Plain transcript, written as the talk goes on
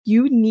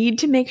You need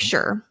to make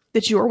sure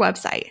that your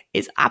website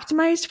is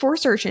optimized for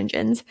search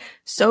engines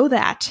so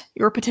that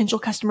your potential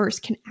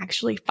customers can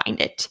actually find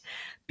it.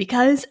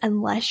 Because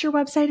unless your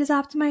website is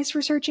optimized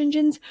for search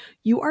engines,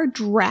 you are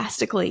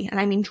drastically, and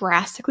I mean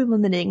drastically,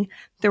 limiting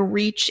the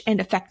reach and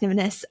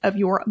effectiveness of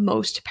your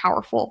most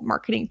powerful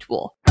marketing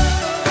tool.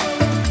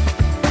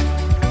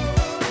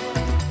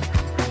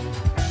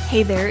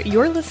 Hey there,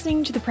 you're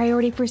listening to the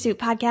Priority Pursuit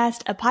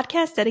Podcast, a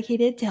podcast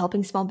dedicated to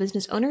helping small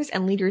business owners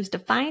and leaders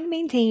define,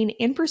 maintain,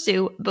 and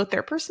pursue both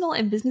their personal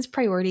and business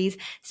priorities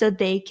so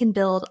they can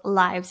build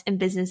lives and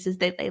businesses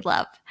that they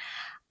love.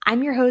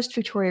 I'm your host,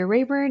 Victoria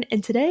Rayburn,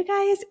 and today,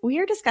 guys, we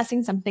are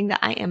discussing something that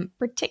I am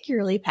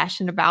particularly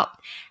passionate about: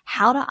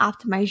 how to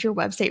optimize your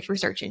website for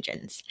search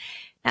engines.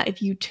 Now,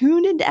 if you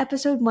tuned into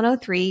episode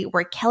 103,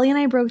 where Kelly and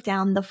I broke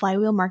down the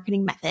flywheel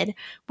marketing method,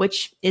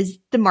 which is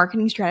the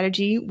marketing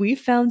strategy we've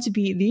found to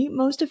be the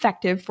most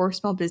effective for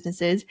small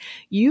businesses,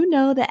 you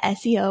know that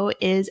SEO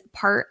is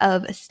part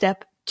of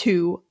step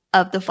 2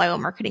 of the flywheel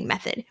marketing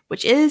method,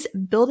 which is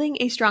building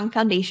a strong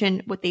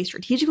foundation with a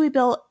strategically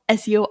built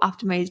SEO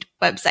optimized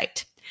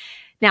website.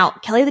 Now,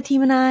 Kelly, the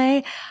team, and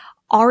I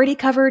already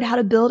covered how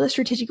to build a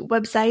strategic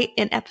website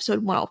in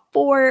episode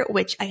 104,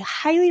 which I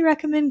highly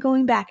recommend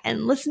going back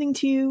and listening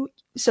to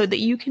so that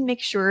you can make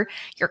sure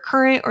your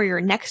current or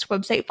your next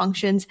website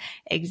functions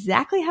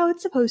exactly how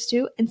it's supposed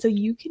to. And so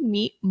you can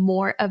meet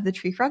more of the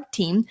Tree Frog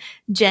team.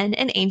 Jen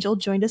and Angel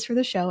joined us for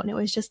the show, and it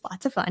was just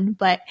lots of fun.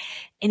 But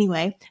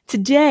anyway,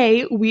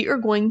 today we are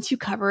going to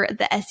cover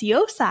the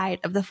SEO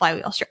side of the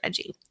flywheel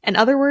strategy. In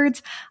other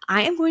words,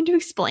 I am going to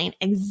explain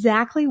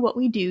exactly what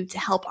we do to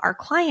help our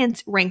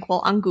clients rank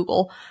well on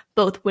Google,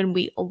 both when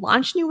we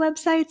launch new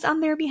websites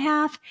on their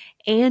behalf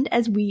and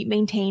as we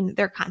maintain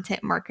their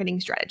content marketing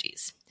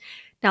strategies.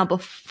 Now,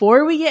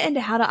 before we get into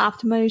how to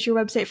optimize your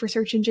website for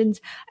search engines,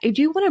 I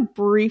do want to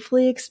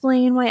briefly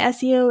explain why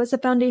SEO is a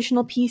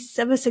foundational piece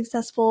of a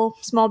successful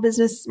small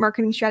business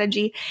marketing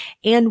strategy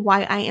and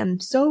why I am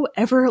so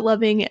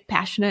ever-loving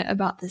passionate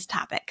about this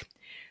topic.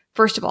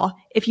 First of all,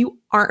 if you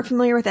aren't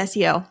familiar with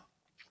SEO,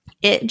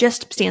 it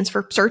just stands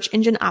for search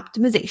engine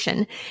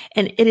optimization,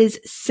 and it is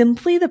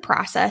simply the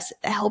process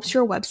that helps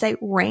your website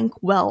rank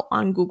well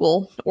on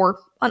Google or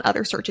on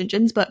other search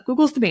engines, but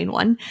Google's the main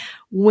one,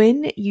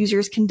 when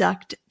users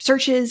conduct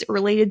searches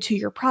related to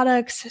your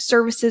products,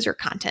 services, or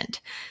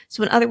content.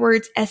 So in other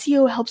words,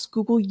 SEO helps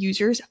Google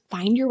users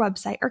find your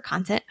website or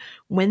content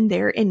when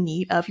they're in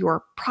need of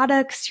your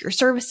products, your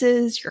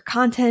services, your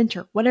content,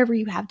 or whatever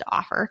you have to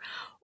offer.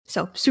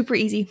 So super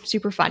easy,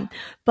 super fun.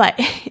 But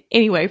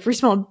anyway, for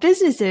small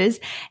businesses,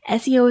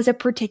 SEO is a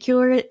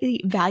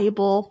particularly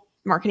valuable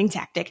marketing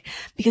tactic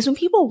because when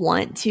people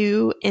want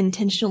to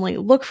intentionally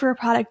look for a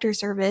product or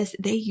service,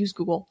 they use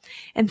Google.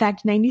 In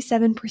fact,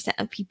 97%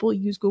 of people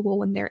use Google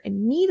when they're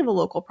in need of a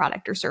local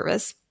product or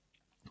service.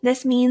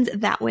 This means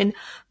that when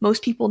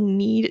most people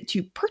need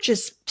to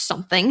purchase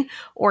something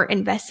or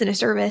invest in a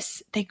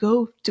service, they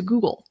go to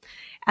Google.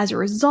 As a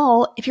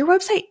result, if your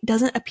website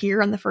doesn't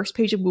appear on the first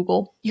page of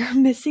Google, you're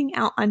missing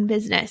out on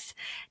business.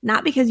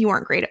 Not because you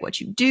aren't great at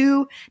what you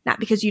do, not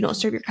because you don't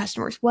serve your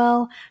customers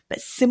well, but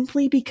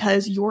simply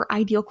because your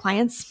ideal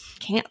clients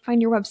can't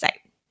find your website.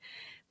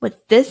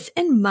 With this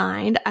in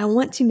mind, I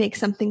want to make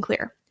something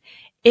clear.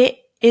 It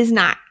is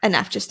not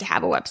enough just to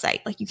have a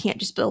website. Like, you can't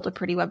just build a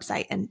pretty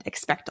website and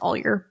expect all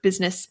your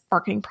business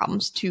marketing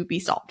problems to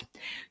be solved.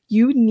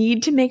 You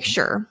need to make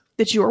sure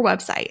that your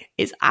website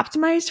is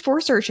optimized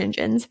for search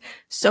engines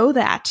so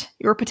that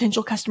your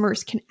potential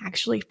customers can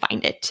actually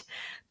find it.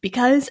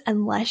 Because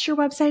unless your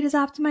website is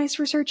optimized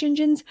for search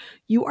engines,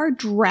 you are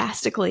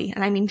drastically,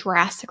 and I mean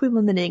drastically,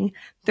 limiting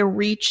the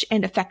reach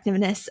and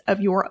effectiveness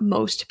of your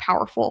most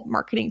powerful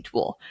marketing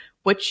tool,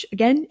 which,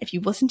 again, if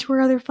you've listened to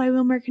our other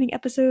flywheel marketing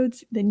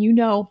episodes, then you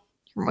know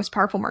your most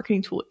powerful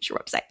marketing tool is your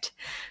website.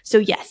 So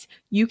yes,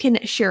 you can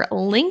share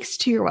links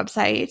to your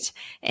website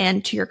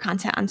and to your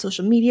content on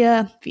social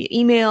media, via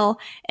email,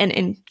 and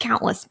in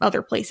countless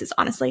other places,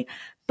 honestly.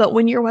 But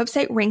when your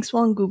website ranks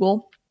well on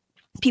Google,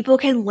 people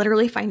can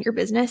literally find your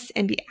business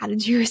and be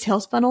added to your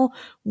sales funnel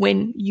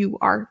when you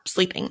are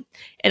sleeping.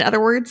 In other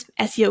words,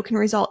 SEO can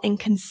result in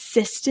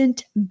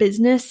consistent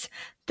business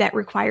that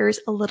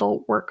requires a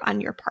little work on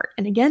your part.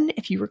 And again,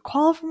 if you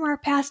recall from our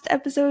past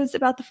episodes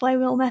about the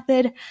flywheel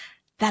method,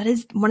 that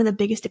is one of the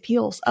biggest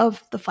appeals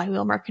of the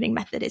flywheel marketing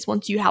method, is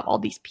once you have all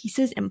these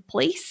pieces in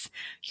place,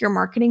 your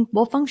marketing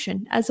will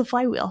function as a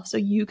flywheel. So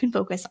you can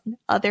focus on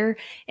other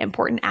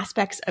important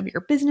aspects of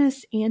your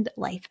business and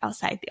life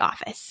outside the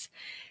office.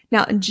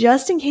 Now,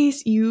 just in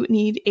case you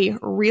need a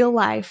real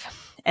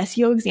life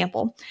SEO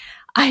example,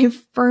 I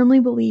firmly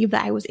believe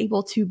that I was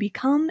able to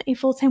become a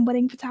full-time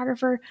wedding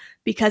photographer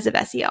because of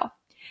SEO.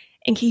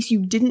 In case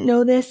you didn't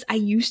know this, I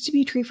used to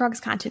be Tree Frog's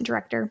content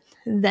director.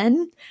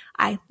 Then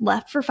I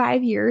left for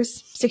 5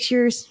 years, 6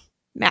 years,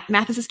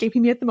 math is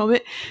escaping me at the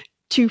moment,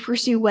 to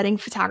pursue wedding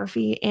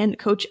photography and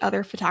coach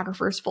other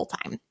photographers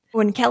full-time.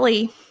 When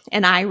Kelly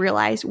and I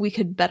realized we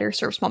could better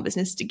serve small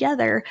business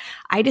together,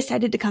 I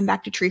decided to come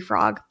back to Tree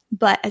Frog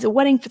but as a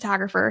wedding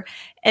photographer,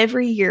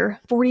 every year,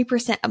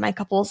 40% of my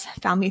couples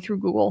found me through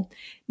Google,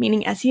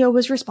 meaning SEO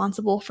was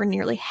responsible for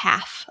nearly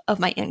half of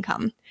my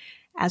income.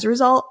 As a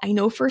result, I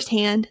know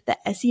firsthand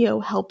that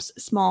SEO helps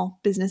small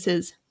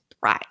businesses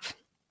thrive.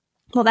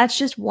 Well, that's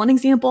just one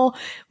example.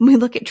 When we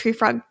look at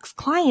TreeFrog's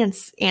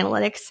clients'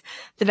 analytics,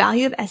 the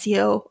value of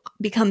SEO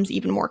becomes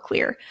even more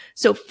clear.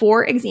 So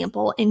for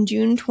example, in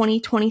June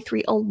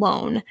 2023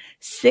 alone,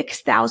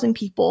 6,000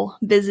 people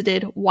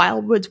visited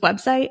Wildwood's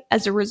website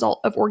as a result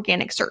of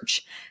organic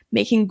search,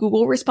 making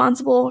Google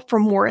responsible for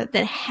more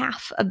than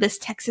half of this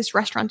Texas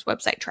restaurant's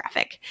website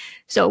traffic.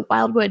 So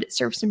Wildwood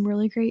serves some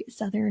really great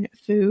Southern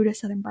food,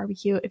 Southern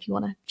barbecue. If you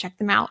want to check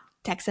them out,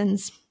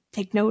 Texans,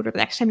 take note or the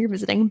next time you're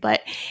visiting.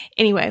 But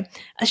anyway,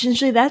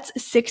 essentially that's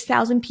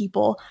 6,000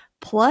 people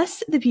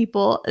plus the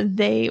people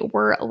they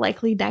were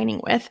likely dining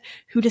with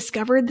who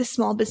discovered the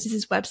small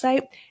business's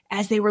website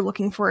as they were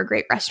looking for a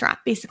great restaurant.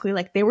 Basically,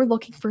 like they were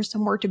looking for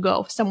somewhere to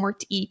go, somewhere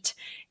to eat,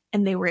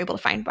 and they were able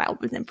to find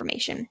Wildwood's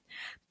information.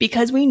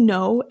 Because we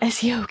know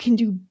SEO can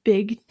do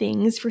big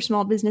things for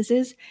small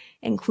businesses,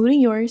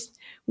 including yours,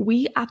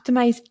 we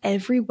optimize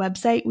every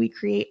website we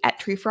create at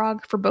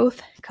TreeFrog for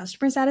both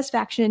customer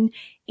satisfaction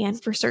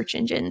and for search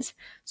engines.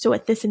 So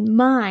with this in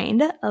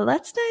mind,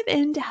 let's dive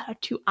into how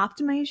to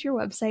optimize your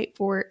website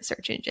for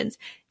search engines. In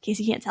case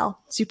you can't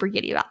tell, super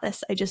giddy about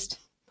this. I just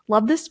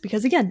love this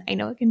because, again, I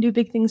know it can do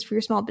big things for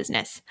your small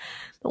business.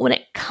 But when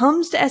it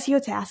comes to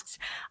SEO tasks,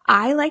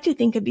 I like to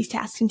think of these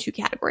tasks in two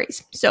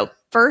categories. So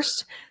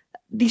first,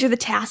 these are the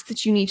tasks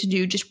that you need to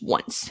do just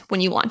once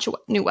when you launch a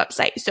new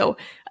website. So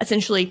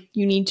essentially,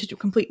 you need to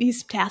complete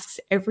these tasks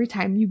every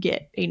time you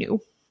get a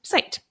new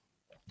site.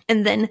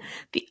 And then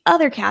the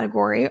other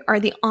category are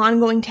the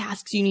ongoing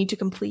tasks you need to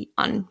complete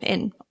on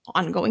an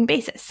ongoing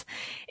basis.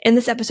 In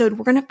this episode,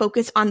 we're going to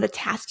focus on the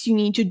tasks you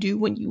need to do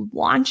when you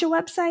launch a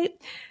website.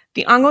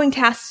 The ongoing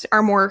tasks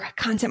are more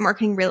content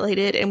marketing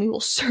related, and we will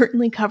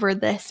certainly cover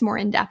this more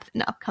in depth in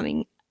the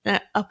upcoming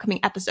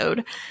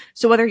episode.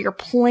 So whether you're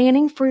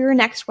planning for your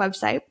next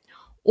website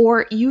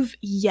or you've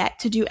yet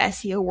to do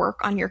SEO work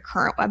on your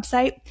current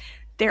website,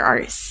 there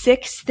are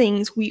 6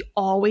 things we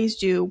always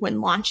do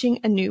when launching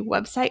a new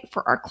website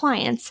for our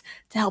clients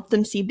to help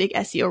them see big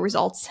SEO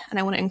results. And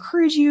I want to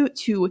encourage you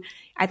to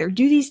either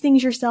do these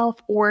things yourself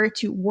or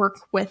to work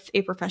with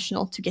a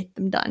professional to get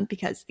them done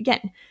because,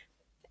 again,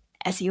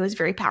 SEO is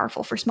very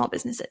powerful for small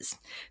businesses.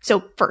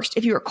 So first,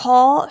 if you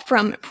recall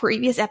from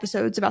previous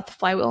episodes about the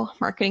flywheel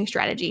marketing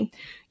strategy,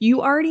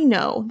 you already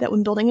know that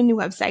when building a new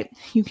website,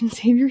 you can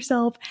save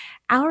yourself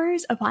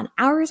hours upon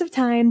hours of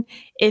time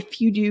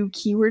if you do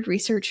keyword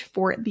research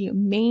for the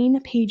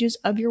main pages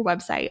of your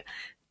website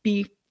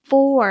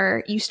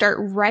before you start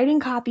writing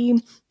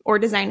copy or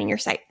designing your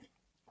site.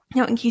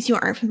 Now, in case you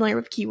aren't familiar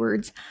with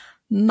keywords,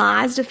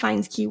 Moz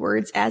defines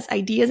keywords as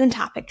ideas and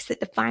topics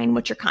that define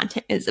what your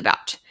content is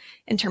about.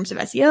 In terms of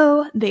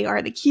SEO, they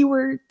are the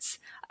keywords.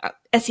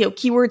 SEO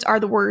keywords are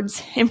the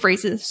words and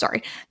phrases,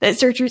 that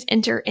searchers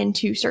enter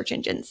into search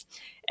engines.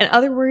 In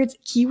other words,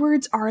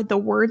 keywords are the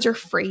words or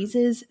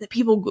phrases that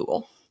people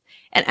Google.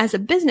 And as a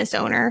business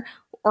owner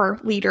or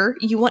leader,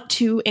 you want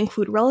to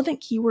include relevant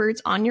keywords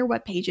on your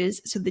web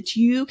pages so that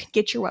you can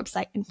get your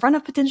website in front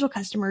of potential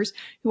customers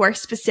who are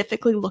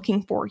specifically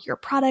looking for your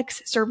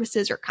products,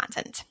 services, or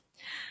content.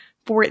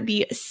 For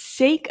the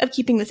sake of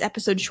keeping this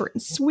episode short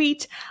and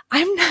sweet,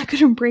 I'm not going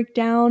to break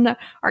down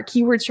our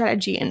keyword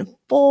strategy in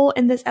full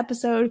in this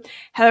episode.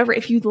 However,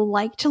 if you'd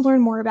like to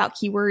learn more about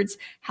keywords,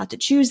 how to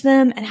choose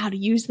them, and how to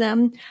use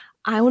them,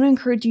 I want to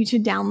encourage you to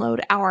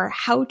download our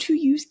How to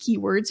Use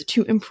Keywords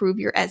to Improve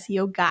Your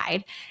SEO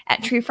guide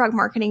at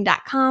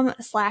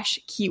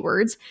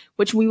treefrogmarketing.com/keywords,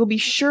 which we will be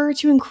sure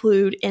to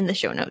include in the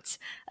show notes.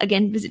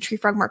 Again, visit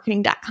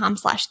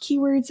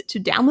treefrogmarketing.com/keywords to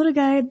download a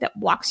guide that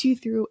walks you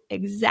through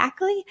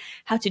exactly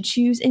how to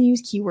choose and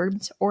use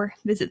keywords, or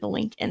visit the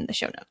link in the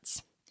show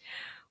notes.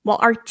 While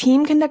our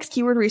team conducts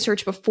keyword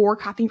research before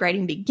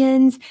copywriting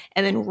begins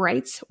and then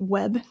writes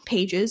web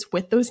pages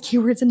with those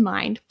keywords in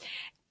mind,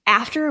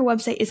 after a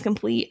website is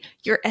complete,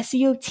 our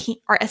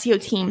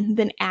SEO team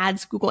then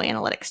adds Google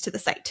Analytics to the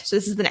site. So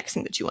this is the next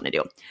thing that you want to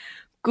do.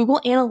 Google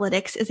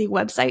Analytics is a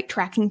website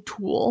tracking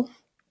tool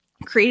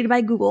created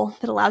by Google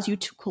that allows you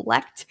to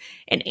collect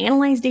and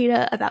analyze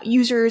data about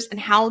users and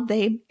how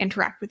they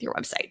interact with your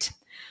website.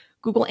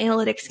 Google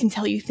Analytics can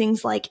tell you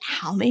things like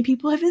how many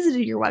people have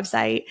visited your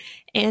website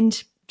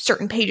and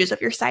certain pages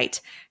of your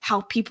site, how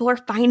people are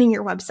finding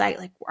your website.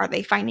 Like, are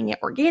they finding it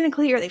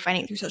organically? Are they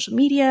finding it through social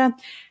media?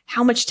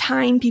 How much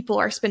time people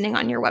are spending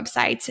on your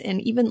website,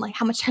 and even like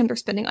how much time they're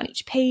spending on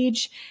each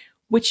page,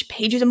 which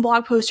pages and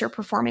blog posts are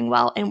performing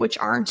well and which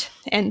aren't,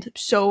 and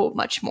so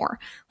much more.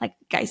 Like,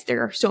 guys,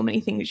 there are so many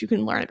things you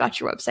can learn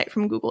about your website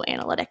from Google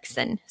Analytics.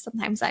 And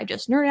sometimes I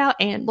just nerd out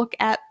and look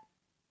at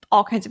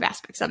all kinds of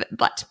aspects of it.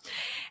 But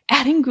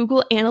adding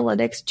Google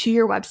Analytics to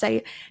your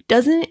website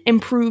doesn't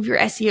improve your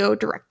SEO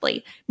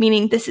directly,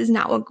 meaning this is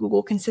not what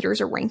Google considers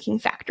a ranking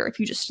factor. If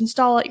you just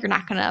install it, you're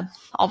not going to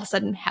all of a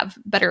sudden have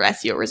better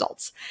SEO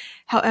results.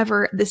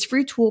 However, this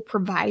free tool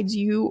provides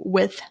you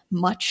with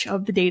much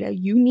of the data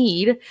you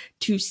need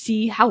to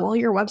see how well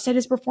your website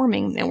is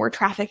performing and where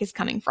traffic is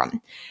coming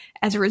from.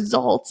 As a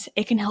result,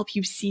 it can help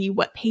you see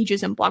what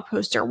pages and blog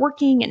posts are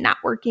working and not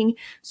working,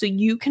 so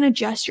you can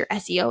adjust your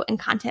SEO and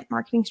content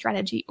marketing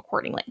strategy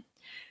accordingly.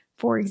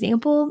 For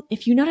example,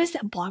 if you notice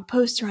that blog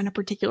posts around a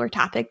particular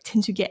topic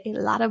tend to get a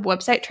lot of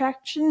website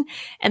traction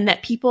and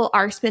that people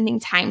are spending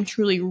time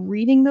truly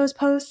reading those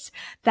posts,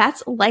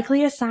 that's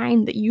likely a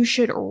sign that you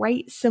should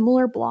write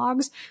similar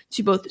blogs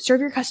to both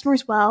serve your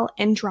customers well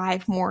and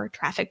drive more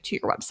traffic to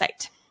your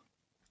website.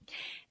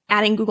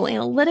 Adding Google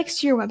Analytics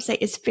to your website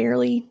is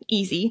fairly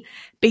easy.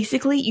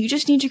 Basically, you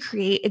just need to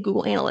create a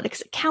Google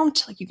Analytics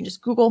account. Like you can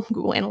just Google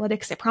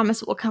Analytics. I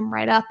promise it will come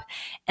right up.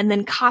 And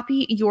then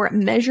copy your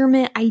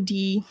measurement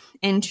ID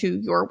into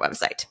your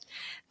website.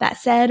 That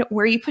said,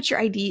 where you put your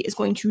ID is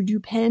going to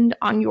depend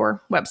on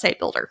your website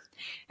builder.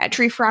 At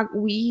TreeFrog,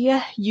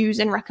 we use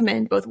and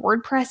recommend both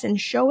WordPress and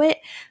Showit.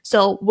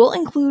 So we'll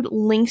include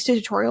links to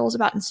tutorials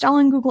about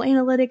installing Google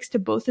Analytics to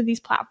both of these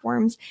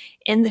platforms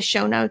in the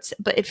show notes.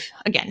 But if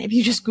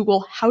you just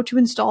Google how to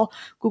install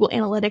Google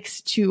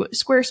Analytics to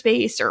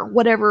Squarespace or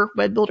whatever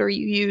web builder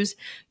you use,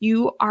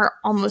 you are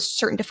almost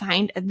certain to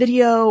find a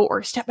video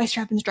or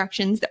step-by-step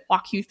instructions that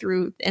walk you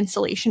through the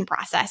installation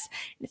process.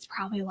 And it's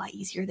probably a lot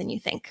easier than you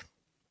think.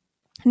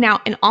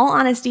 Now, in all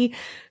honesty,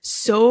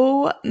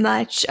 so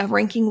much of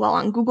ranking well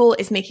on Google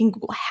is making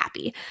Google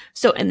happy.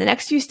 So in the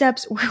next few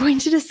steps, we're going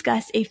to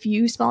discuss a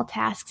few small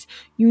tasks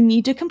you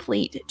need to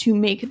complete to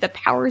make the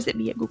powers that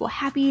be at Google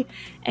happy,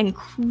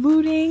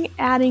 including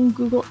adding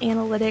Google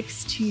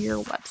Analytics to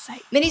your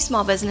website. Many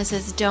small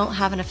businesses don't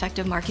have an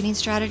effective marketing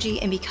strategy,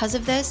 and because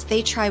of this,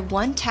 they try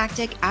one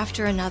tactic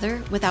after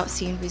another without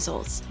seeing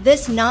results.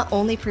 This not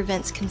only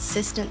prevents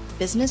consistent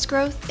business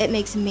growth, it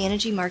makes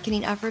managing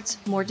marketing efforts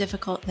more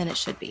difficult than it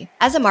should be.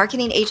 As a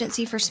marketing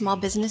agency for small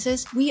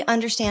businesses, we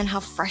understand how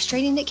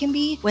frustrating it can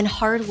be when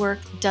hard work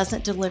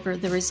doesn't deliver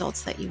the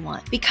results that you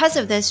want. Because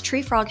of this,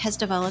 TreeFrog has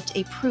developed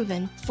a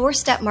proven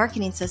 4-step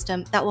marketing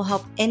system that will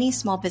help any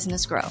small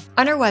business grow.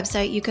 On our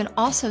website, you can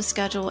also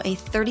schedule a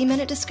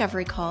 30-minute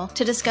discovery call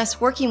to discuss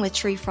working with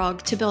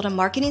TreeFrog to build a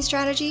marketing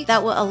strategy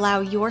that will allow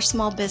your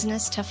small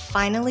business to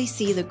finally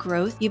see the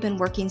growth you've been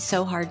working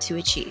so hard to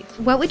achieve.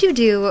 What would you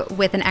do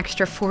with an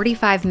extra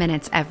 45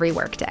 minutes every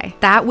workday?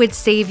 That would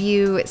save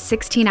you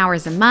 16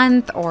 hours a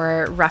month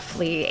or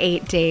roughly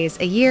 8 days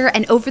a year.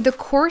 And over the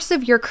course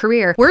of your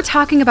career, we're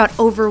talking about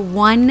over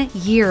 1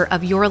 year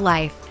of your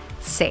life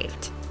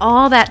saved.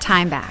 All that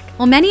time back.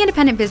 Well, many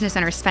independent business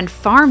owners spend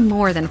far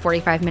more than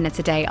 45 minutes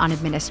a day on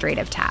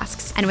administrative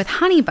tasks. And with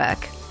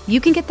HoneyBook, you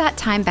can get that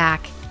time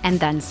back and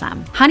then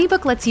some.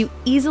 HoneyBook lets you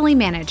easily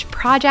manage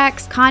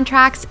projects,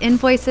 contracts,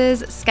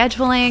 invoices,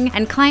 scheduling,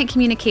 and client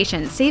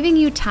communication, saving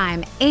you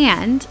time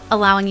and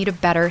allowing you to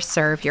better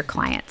serve your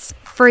clients.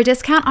 For a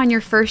discount on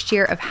your first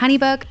year of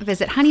HoneyBook,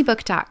 visit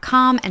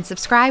honeybook.com and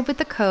subscribe with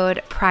the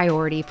code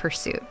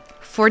PriorityPursuit.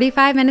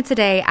 45 minutes a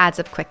day adds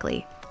up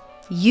quickly.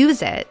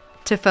 Use it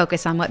to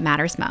focus on what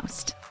matters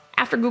most.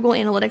 After Google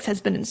Analytics has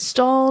been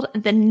installed,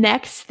 the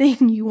next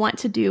thing you want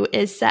to do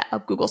is set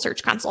up Google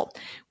Search Console,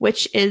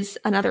 which is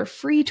another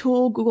free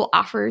tool Google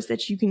offers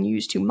that you can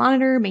use to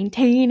monitor,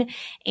 maintain,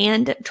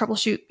 and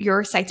troubleshoot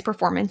your site's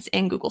performance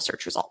in Google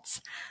search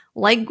results.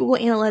 Like Google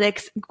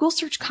Analytics, Google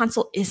Search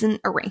Console isn't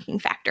a ranking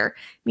factor,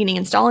 meaning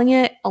installing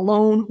it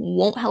alone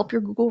won't help your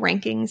Google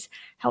rankings.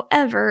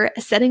 However,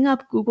 setting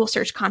up Google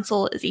Search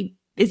Console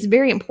is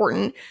very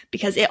important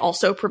because it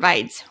also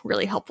provides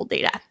really helpful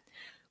data.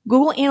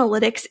 Google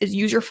Analytics is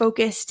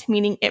user-focused,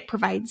 meaning it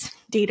provides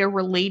data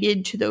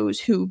related to those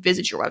who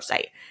visit your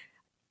website.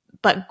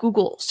 But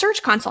Google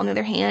Search Console, on the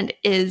other hand,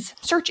 is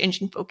search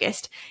engine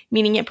focused,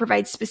 meaning it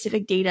provides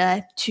specific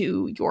data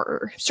to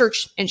your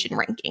search engine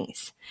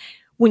rankings.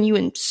 When you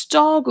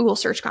install Google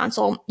Search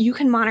Console, you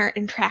can monitor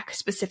and track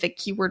specific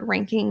keyword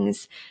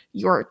rankings,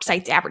 your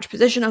site's average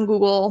position on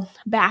Google,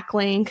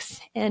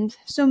 backlinks, and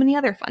so many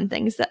other fun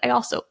things that I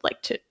also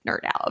like to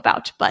nerd out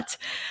about. But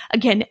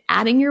again,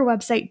 adding your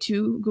website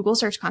to Google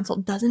Search Console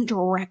doesn't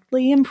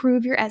directly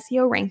improve your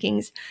SEO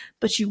rankings,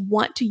 but you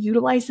want to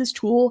utilize this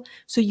tool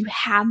so you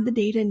have the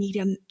data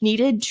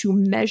needed to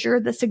measure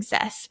the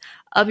success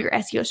of your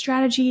SEO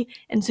strategy,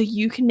 and so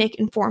you can make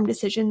informed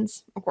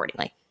decisions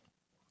accordingly.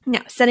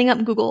 Now, setting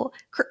up Google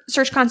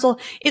Search Console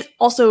is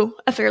also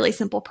a fairly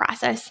simple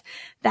process.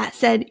 That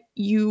said,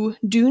 you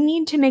do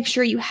need to make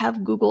sure you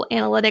have Google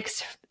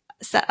Analytics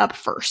set up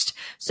first.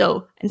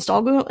 So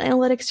install Google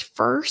Analytics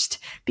first,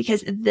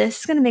 because this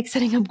is going to make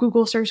setting up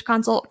Google Search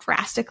Console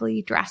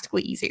drastically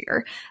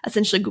easier.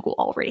 Essentially, Google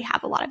already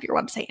have a lot of your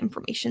website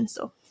information,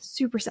 so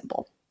super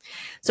simple.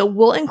 So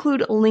we'll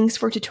include links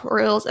for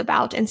tutorials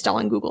about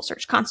installing Google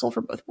Search Console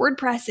for both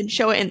WordPress and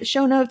show it in the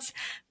show notes.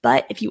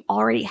 But if you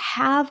already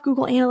have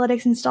Google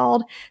Analytics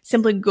installed,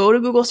 simply go to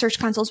Google Search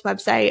Console's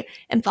website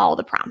and follow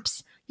the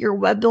prompts. Your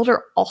web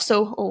builder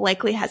also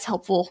likely has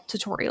helpful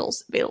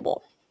tutorials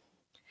available.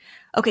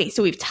 Okay,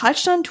 so we've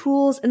touched on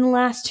tools in the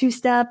last 2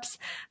 steps,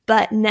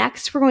 but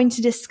next we're going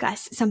to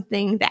discuss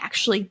something that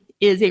actually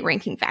is a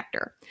ranking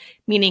factor,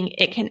 meaning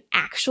it can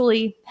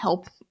actually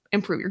help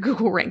improve your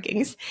Google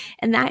rankings,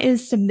 and that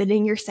is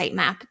submitting your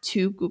sitemap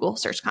to Google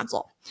Search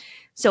Console.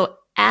 So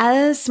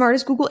as smart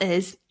as Google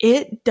is,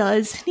 it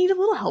does need a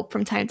little help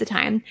from time to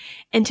time.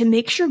 And to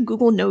make sure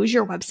Google knows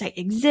your website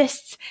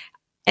exists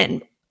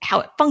and how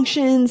it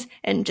functions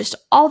and just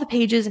all the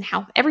pages and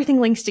how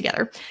everything links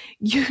together,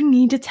 you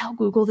need to tell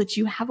Google that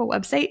you have a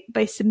website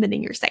by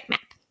submitting your sitemap.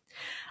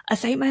 A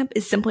sitemap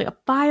is simply a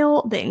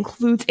file that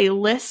includes a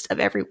list of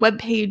every web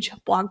page,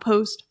 blog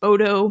post,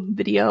 photo,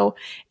 video,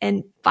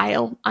 and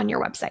file on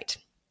your website.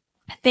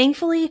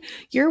 Thankfully,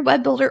 your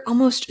web builder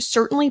almost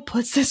certainly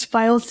puts this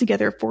files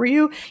together for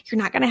you.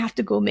 You're not going to have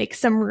to go make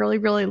some really,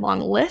 really long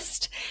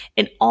list.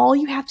 And all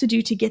you have to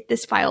do to get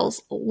this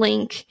files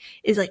link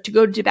is to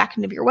go to the back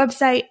end of your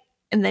website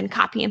and then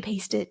copy and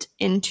paste it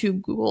into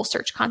Google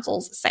Search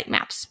Console's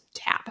Sitemaps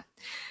tab.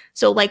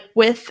 So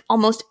with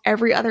almost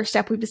every other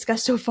step we've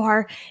discussed so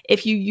far,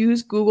 if you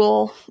use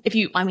Google,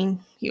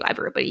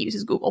 everybody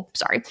uses Google,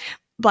 sorry.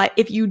 But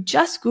if you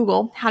just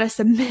Google how to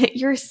submit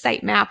your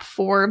sitemap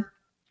for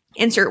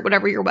insert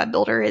whatever your web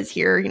builder is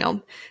here,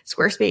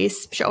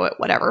 Squarespace, Show It,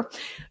 whatever,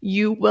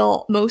 you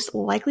will most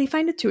likely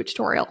find a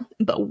tutorial,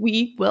 but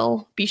we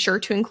will be sure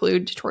to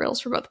include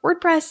tutorials for both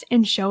WordPress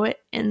and Show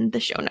It in the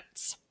show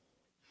notes.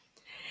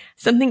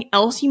 Something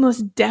else you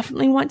most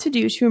definitely want to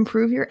do to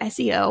improve your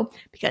SEO,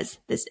 because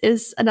this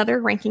is another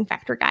ranking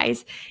factor,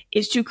 guys,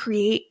 is to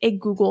create a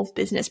Google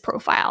business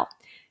profile.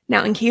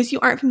 Now, in case you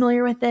aren't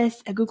familiar with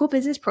this, a Google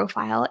Business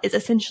Profile is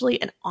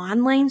essentially an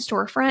online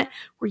storefront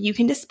where you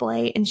can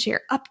display and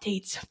share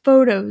updates,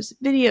 photos,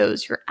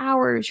 videos, your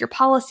hours, your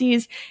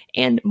policies,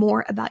 and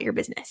more about your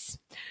business.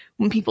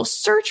 When people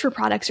search for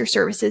products or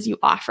services you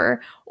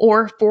offer,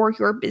 or for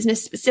your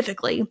business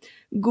specifically,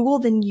 Google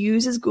then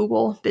uses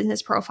Google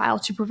Business Profile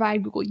to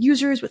provide Google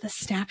users with a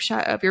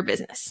snapshot of your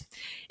business.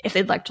 If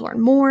they'd like to learn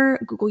more,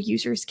 Google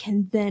users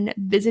can then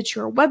visit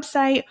your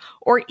website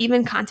or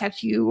even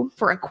contact you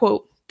for a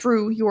quote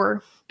through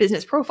your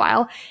business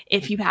profile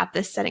if you have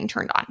this setting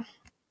turned on.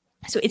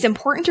 So it's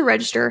important to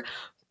register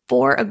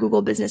for a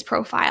Google Business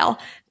Profile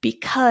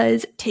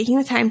because taking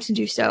the time to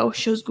do so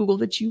shows Google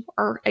that you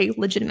are a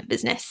legitimate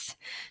business.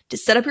 To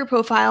set up your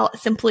profile,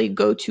 simply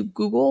go to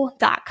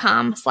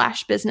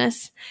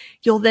google.com/business.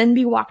 You'll then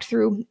be walked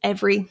through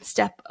every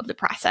step of the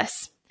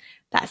process.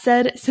 That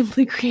said,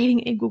 simply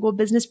creating a Google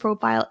Business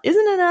Profile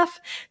isn't enough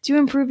to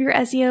improve your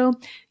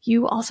SEO.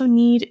 You also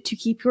need to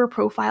keep your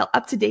profile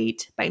up to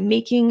date by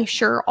making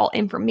sure all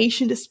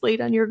information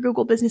displayed on your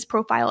Google Business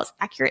Profile is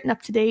accurate and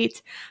up to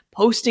date,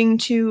 posting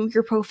to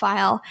your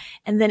profile,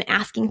 and then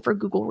asking for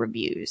Google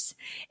reviews.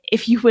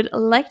 If you would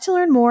like to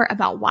learn more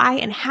about why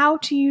and how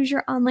to use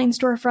your online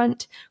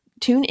storefront,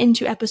 tune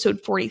into episode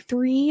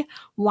 43,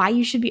 why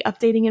you should be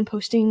updating and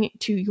posting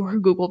to your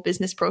Google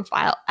Business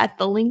Profile at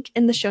the link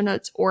in the show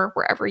notes or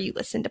wherever you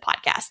listen to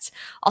podcasts.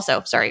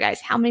 Also, sorry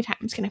guys, how many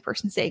times can a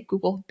person say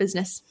Google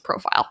Business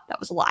Profile? That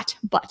was a lot.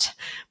 But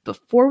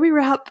before we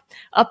wrap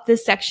up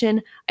this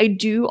section, I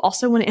do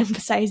also want to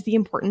emphasize the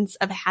importance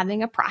of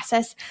having a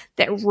process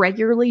that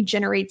regularly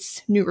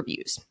generates new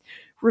reviews.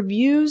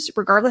 Reviews,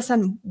 regardless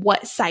on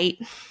what site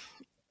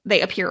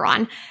they appear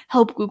on,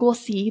 help Google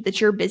see that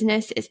your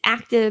business is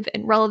active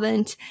and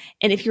relevant.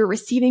 And if you're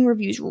receiving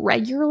reviews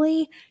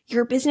regularly,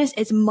 your business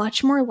is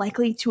much more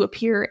likely to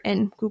appear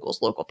in Google's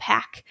local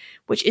pack,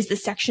 which is the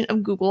section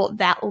of Google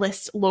that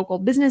lists local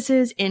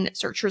businesses in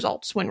search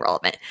results when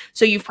relevant.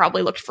 So you've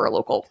probably looked for a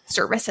local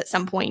service at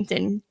some point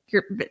and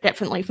you're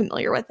definitely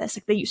familiar with this.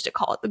 They used to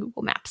call it the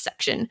Google Maps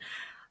section.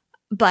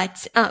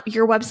 But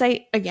your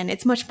website, again,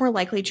 it's much more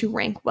likely to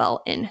rank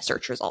well in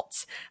search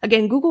results.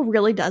 Again, Google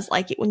really does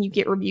like it when you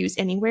get reviews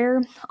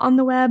anywhere on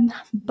the web,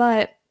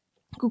 but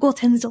Google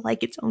tends to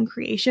like its own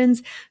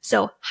creations.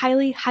 So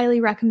highly, highly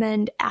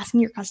recommend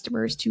asking your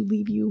customers to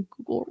leave you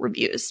Google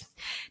reviews.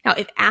 Now,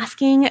 if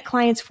asking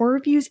clients for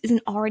reviews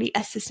isn't already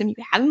a system you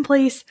have in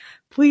place,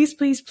 please,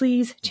 please,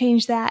 please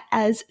change that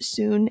as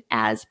soon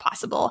as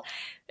possible.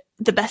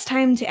 The best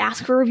time to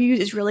ask for reviews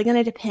is really going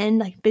to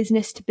depend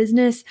business to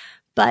business.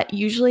 But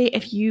usually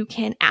if you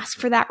can ask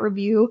for that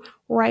review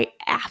right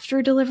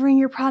after delivering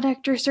your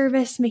product or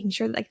service, making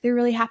sure that they're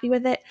really happy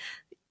with it,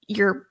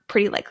 you're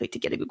pretty likely to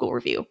get a Google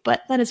review.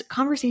 But that is a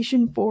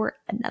conversation for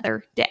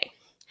another day.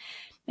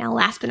 Now,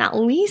 last but not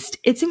least,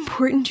 it's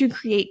important to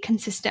create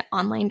consistent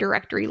online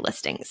directory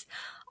listings.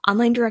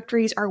 Online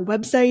directories are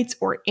websites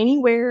or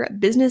anywhere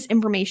business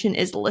information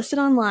is listed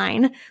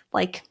online,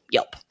 like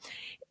Yelp.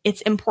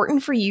 It's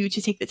important for you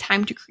to take the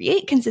time to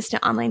create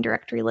consistent online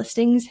directory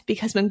listings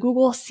because when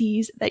Google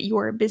sees that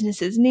your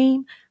business's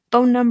name,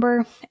 phone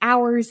number,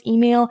 hours,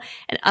 email,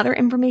 and other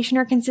information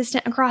are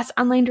consistent across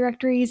online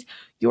directories,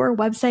 your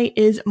website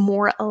is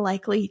more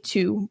likely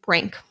to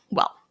rank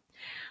well.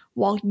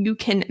 While you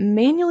can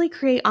manually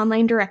create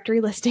online directory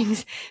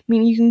listings,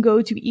 meaning you can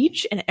go to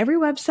each and every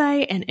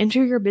website and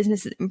enter your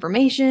business's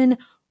information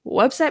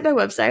website by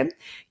website,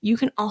 you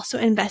can also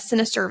invest in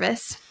a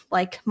service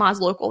like Moz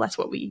Local, that's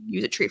what we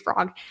use at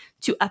TreeFrog,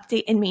 to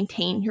update and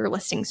maintain your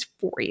listings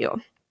for you.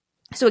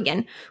 So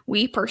again,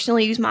 we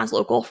personally use Moz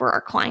Local for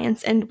our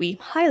clients and we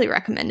highly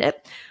recommend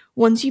it.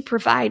 Once you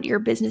provide your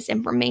business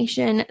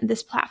information,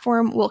 this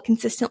platform will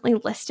consistently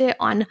list it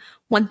on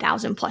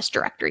 1,000 plus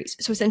directories.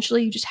 So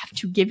essentially, you just have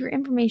to give your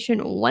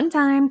information one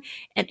time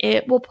and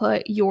it will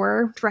put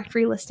your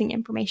directory listing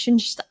information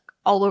just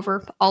all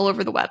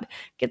over the web.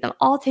 Get them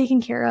all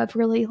taken care of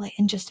really like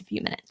in just a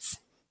few minutes.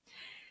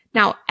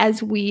 Now,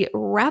 as we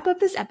wrap up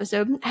this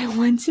episode, I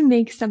want to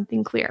make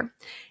something clear.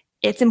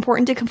 It's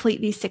important to complete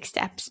these 6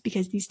 steps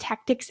because these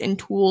tactics and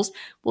tools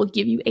will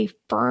give you a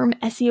firm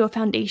SEO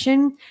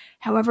foundation.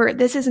 However,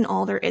 this isn't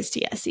all there is to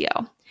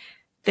SEO.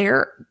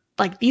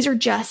 These are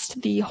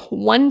just the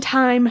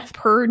one-time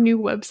per new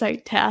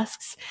website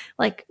tasks,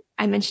 like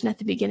I mentioned at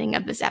the beginning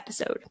of this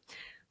episode.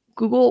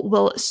 Google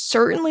will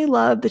certainly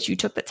love that you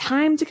took the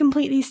time to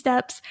complete these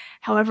steps.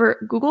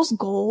 However, Google's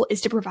goal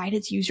is to provide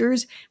its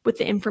users with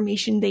the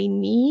information they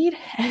need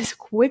as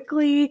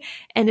quickly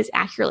and as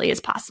accurately as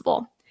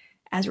possible.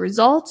 As a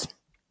result,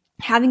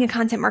 having a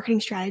content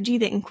marketing strategy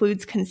that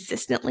includes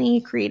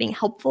consistently creating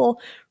helpful,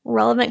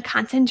 relevant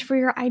content for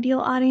your ideal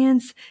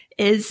audience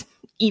is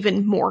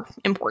even more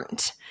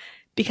important.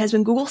 Because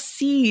when Google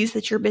sees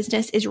that your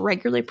business is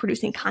regularly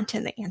producing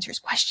content that answers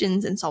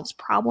questions and solves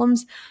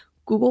problems,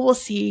 Google will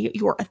see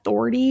your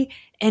authority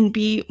and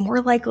be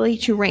more likely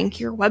to rank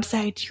your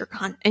website,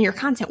 and your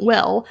content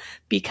well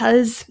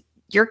because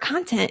your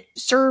content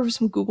serves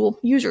Google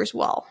users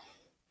well.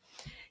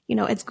 You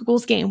know, it's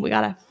Google's game. We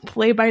got to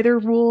play by their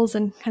rules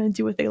and kind of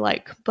do what they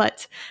like.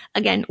 But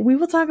again, we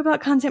will talk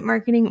about content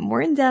marketing more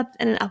in depth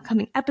in an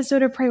upcoming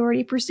episode of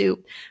Priority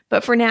Pursuit.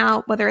 But for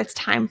now, whether it's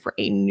time for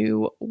a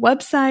new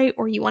website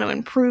or you want to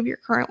improve your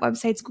current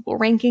website's Google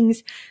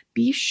rankings,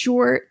 be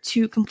sure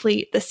to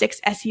complete the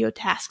 6 SEO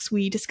tasks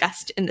we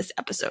discussed in this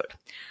episode.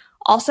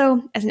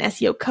 Also, as an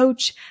SEO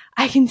coach,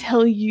 I can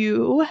tell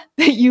you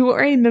that you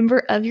or a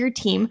member of your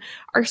team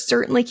are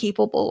certainly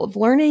capable of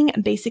learning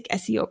basic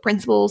SEO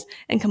principles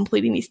and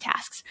completing these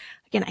tasks.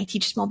 Again, I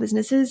teach small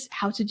businesses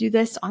how to do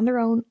this on their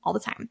own all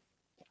the time.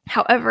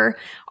 However,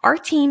 our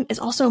team is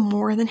also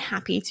more than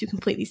happy to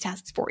complete these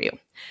tasks for you.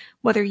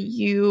 Whether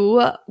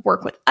you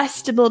work with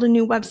us to build a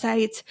new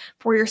website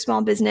for your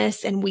small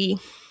business and we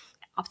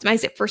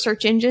optimize it for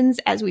search engines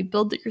as we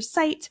build your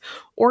site,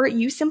 or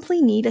you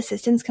simply need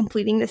assistance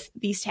completing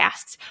these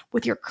tasks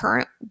with your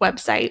current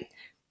website,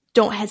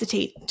 don't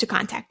hesitate to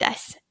contact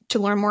us. To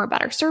learn more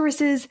about our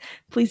services,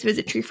 please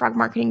visit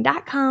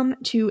treefrogmarketing.com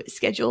to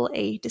schedule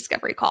a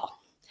discovery call.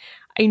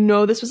 I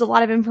know this was a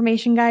lot of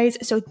information, guys,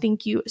 so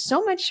thank you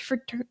so much for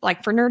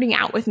nerding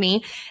out with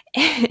me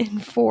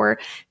and for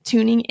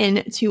tuning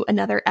in to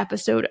another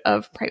episode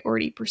of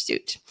Priority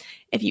Pursuit.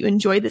 If you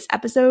enjoyed this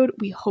episode,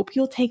 we hope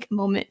you'll take a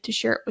moment to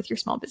share it with your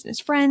small business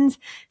friends,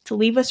 to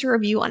leave us a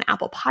review on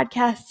Apple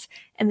Podcasts,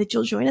 and that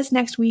you'll join us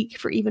next week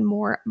for even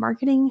more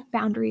marketing,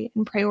 boundary,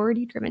 and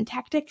priority-driven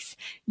tactics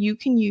you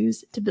can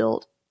use to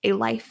build a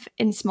life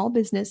and small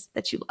business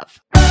that you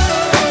love.